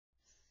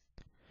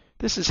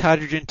This is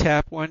Hydrogen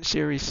Tap 1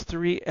 Series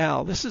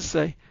 3L. This is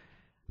the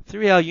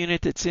 3L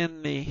unit that's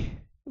in the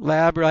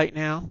lab right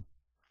now.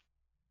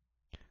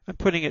 I'm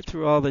putting it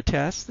through all the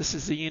tests. This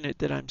is the unit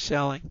that I'm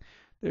selling.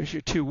 There's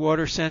your two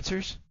water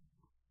sensors,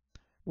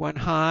 one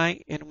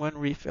high and one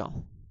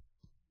refill.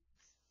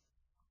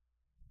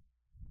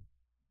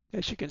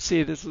 As you can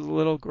see, there's a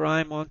little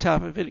grime on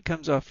top of it. It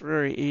comes off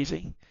very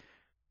easy.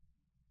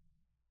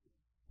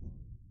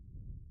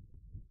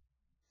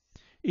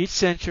 Each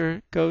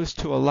sensor goes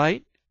to a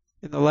light,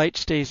 and the light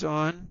stays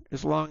on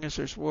as long as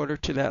there's water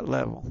to that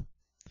level.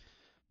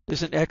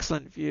 There's an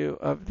excellent view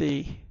of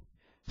the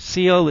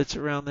seal that's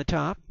around the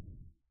top.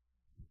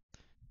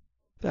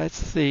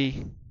 That's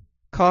the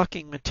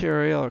caulking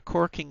material or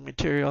corking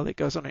material that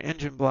goes on an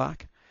engine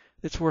block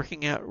that's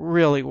working out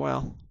really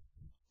well.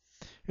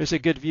 There's a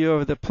good view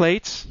of the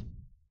plates,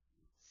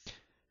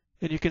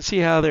 and you can see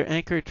how they're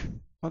anchored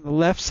on the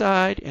left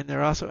side and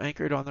they're also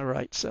anchored on the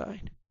right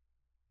side.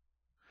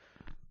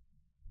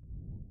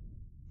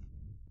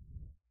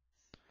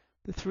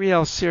 The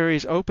 3L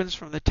series opens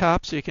from the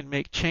top so you can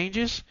make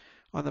changes.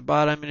 On the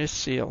bottom it is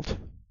sealed.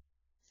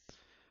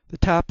 The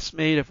top's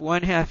made of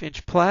 1/2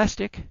 inch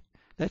plastic.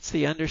 That's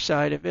the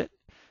underside of it.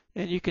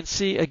 And you can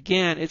see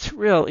again it's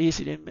real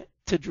easy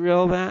to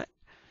drill that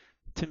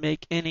to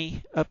make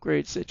any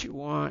upgrades that you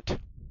want.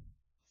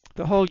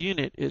 The whole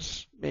unit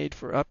is made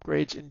for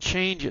upgrades and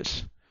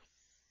changes.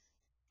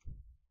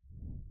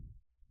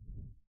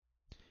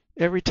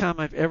 Every time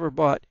I've ever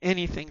bought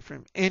anything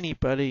from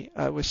anybody,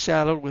 I was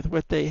saddled with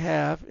what they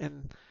have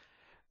and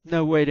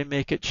no way to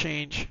make it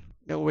change,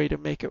 no way to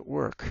make it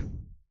work.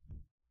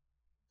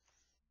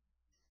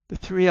 The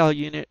 3L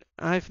unit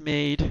I've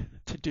made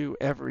to do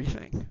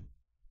everything.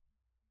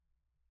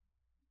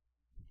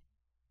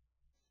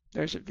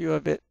 There's a view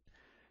of it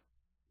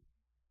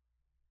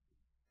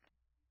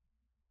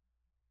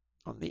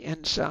on the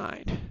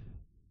inside.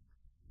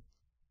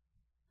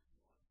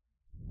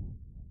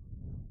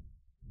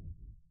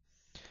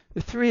 The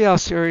 3L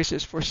series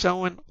is for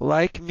someone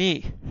like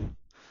me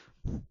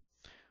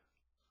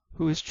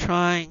who is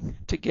trying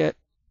to get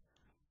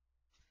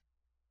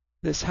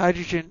this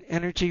hydrogen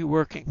energy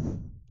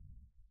working.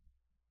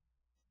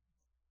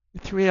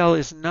 The 3L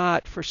is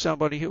not for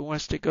somebody who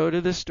wants to go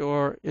to the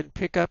store and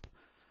pick up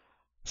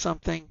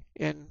something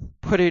and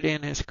put it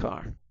in his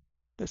car.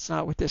 That's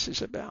not what this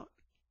is about.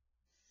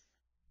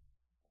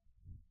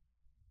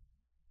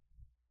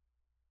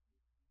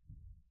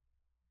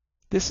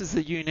 This is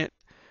the unit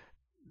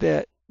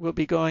that will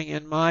be going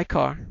in my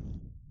car,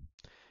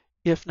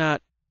 if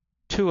not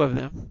two of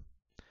them.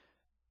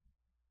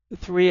 The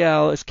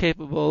 3L is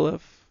capable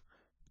of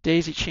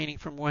daisy chaining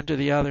from one to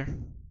the other.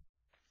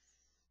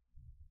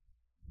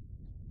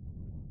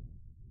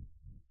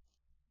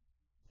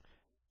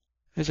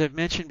 As I've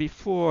mentioned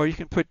before, you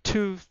can put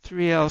two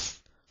 3L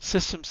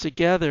systems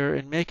together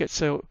and make it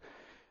so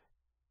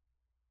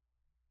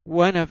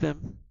one of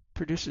them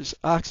produces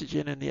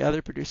oxygen and the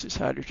other produces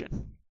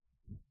hydrogen.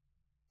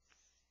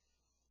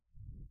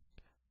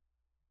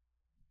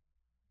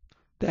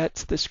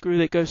 That's the screw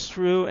that goes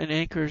through and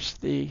anchors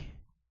the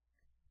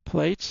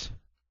plates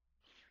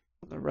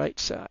on the right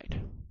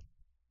side.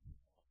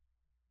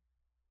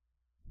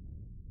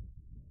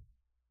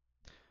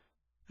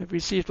 I've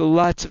received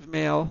lots of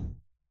mail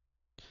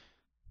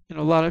and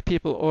a lot of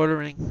people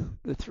ordering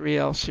the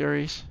 3L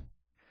series.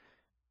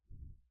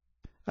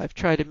 I've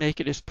tried to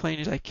make it as plain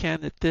as I can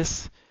that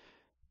this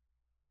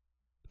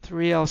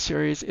 3L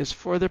series is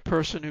for the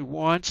person who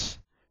wants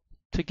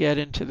to get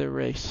into the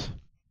race.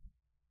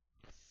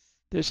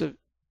 There's a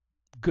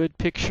good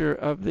picture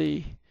of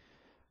the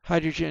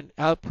hydrogen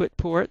output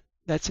port.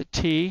 That's a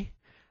T.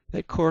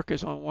 That cork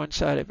is on one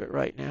side of it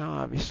right now,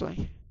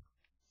 obviously.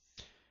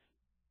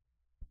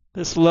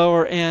 This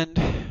lower end,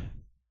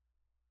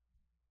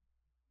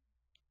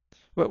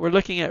 what we're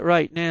looking at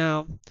right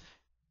now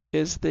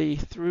is the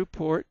through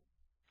port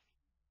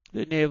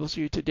that enables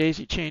you to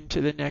daisy chain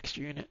to the next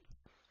unit.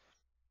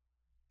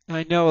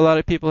 I know a lot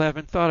of people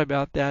haven't thought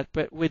about that,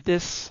 but with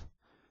this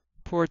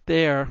port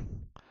there,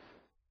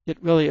 it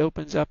really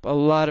opens up a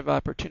lot of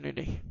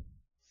opportunity.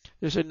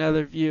 There's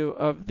another view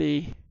of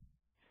the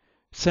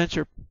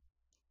sensor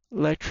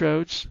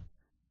electrodes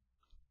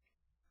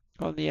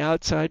on the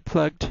outside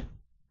plugged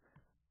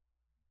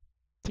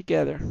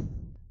together.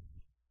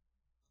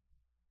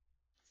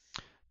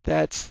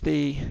 That's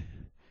the,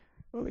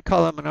 what we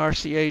call them, an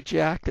RCA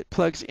jack that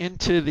plugs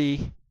into the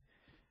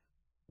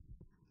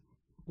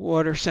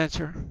water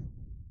sensor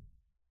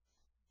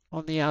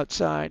on the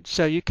outside.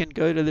 So you can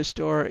go to the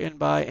store and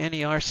buy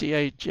any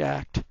RCA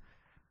jacked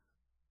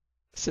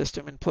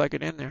system and plug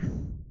it in there.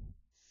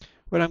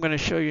 What I'm going to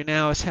show you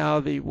now is how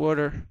the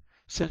water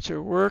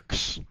sensor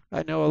works.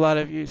 I know a lot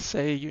of you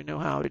say you know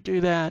how to do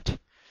that.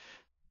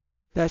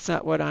 That's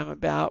not what I'm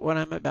about. What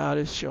I'm about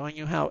is showing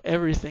you how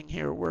everything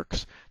here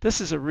works. This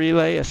is a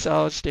relay, a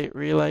solid state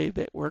relay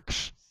that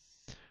works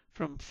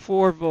from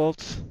 4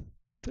 volts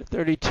to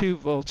 32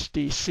 volts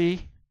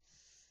DC.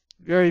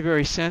 Very,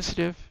 very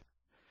sensitive.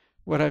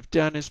 What I've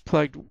done is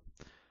plugged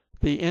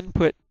the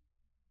input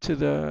to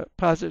the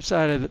positive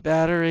side of the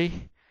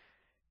battery,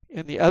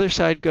 and the other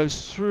side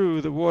goes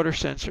through the water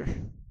sensor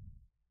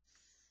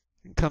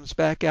and comes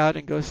back out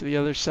and goes to the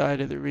other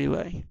side of the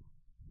relay.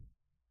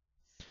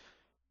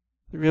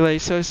 The relay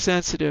is so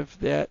sensitive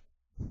that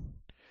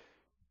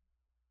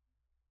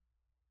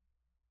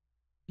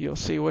you'll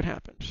see what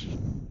happens.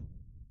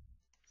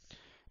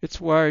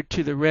 It's wired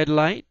to the red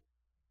light.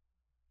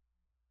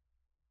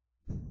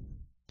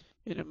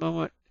 In a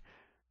moment,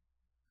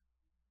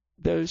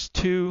 those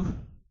two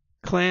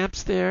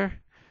clamps there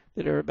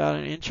that are about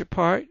an inch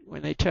apart,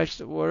 when they touch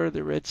the water,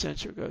 the red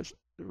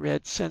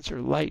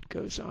sensor light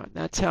goes on.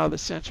 That's how the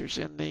sensors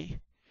in the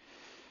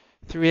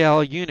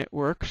 3L unit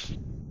works.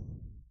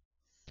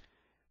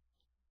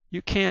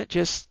 You can't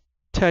just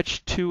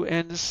touch two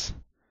ends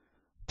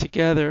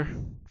together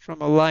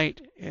from a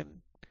light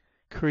and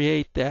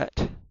create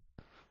that.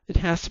 It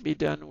has to be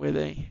done with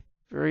a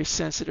very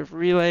sensitive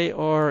relay,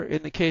 or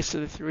in the case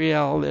of the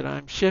 3L that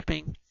I'm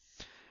shipping,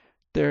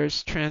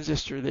 there's a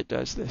transistor that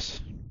does this.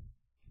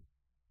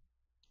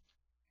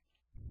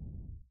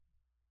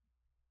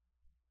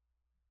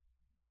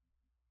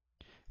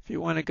 If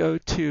you want to go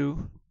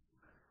to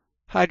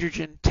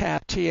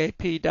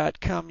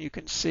hydrogentap.com, you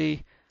can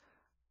see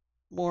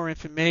more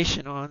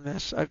information on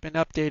this. I've been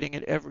updating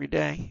it every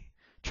day,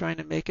 trying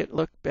to make it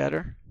look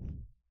better,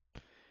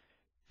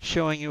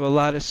 showing you a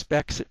lot of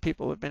specs that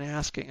people have been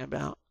asking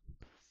about,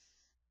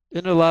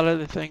 and a lot of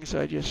the things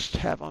I just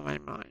have on my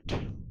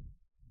mind.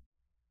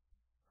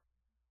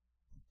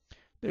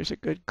 There's a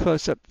good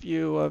close-up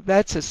view of,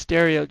 that's a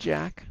stereo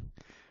jack.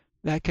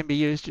 That can be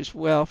used as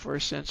well for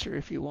a sensor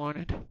if you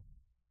wanted.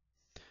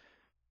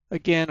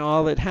 Again,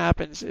 all that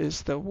happens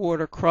is the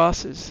water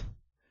crosses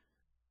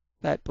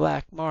that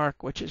black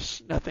mark, which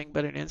is nothing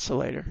but an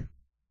insulator,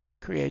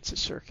 creates a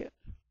circuit.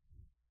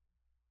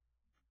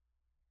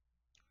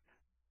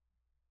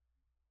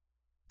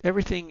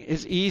 Everything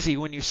is easy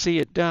when you see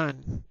it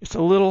done. It's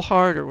a little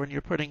harder when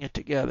you're putting it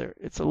together.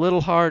 It's a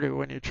little harder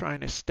when you're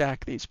trying to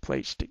stack these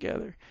plates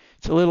together.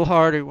 It's a little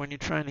harder when you're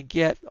trying to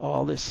get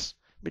all this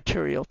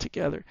material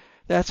together.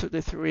 That's what the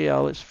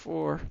 3L is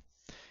for.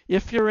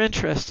 If you're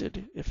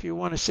interested, if you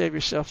want to save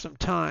yourself some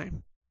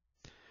time,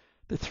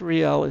 the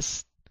 3L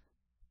is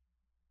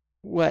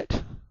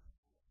what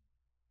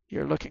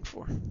you're looking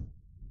for.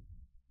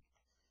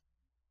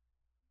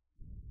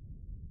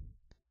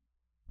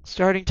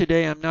 Starting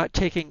today, I'm not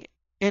taking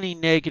any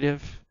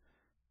negative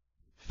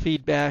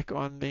feedback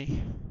on the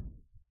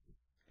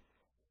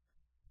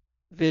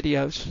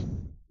videos.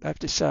 I've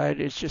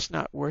decided it's just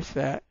not worth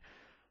that.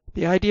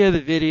 The idea of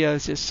the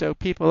videos is so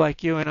people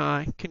like you and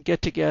I can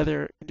get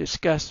together and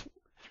discuss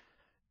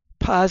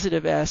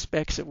positive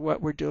aspects of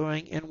what we're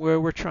doing and where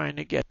we're trying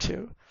to get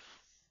to.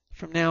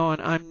 From now on,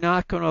 I'm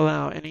not going to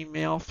allow any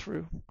mail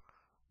through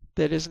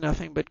that is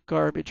nothing but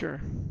garbage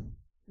or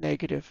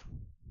negative.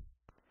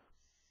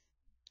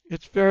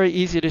 It's very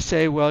easy to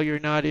say, well, you're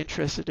not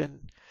interested in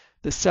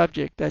the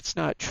subject. That's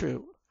not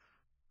true.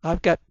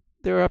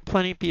 There are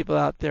plenty of people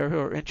out there who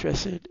are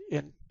interested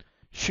in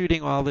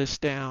shooting all this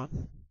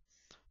down.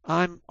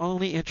 I'm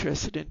only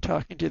interested in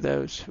talking to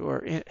those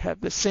who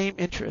have the same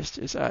interest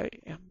as I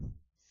am.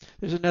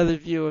 There's another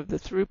view of the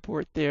through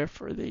port there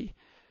for the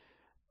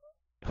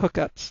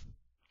hookups.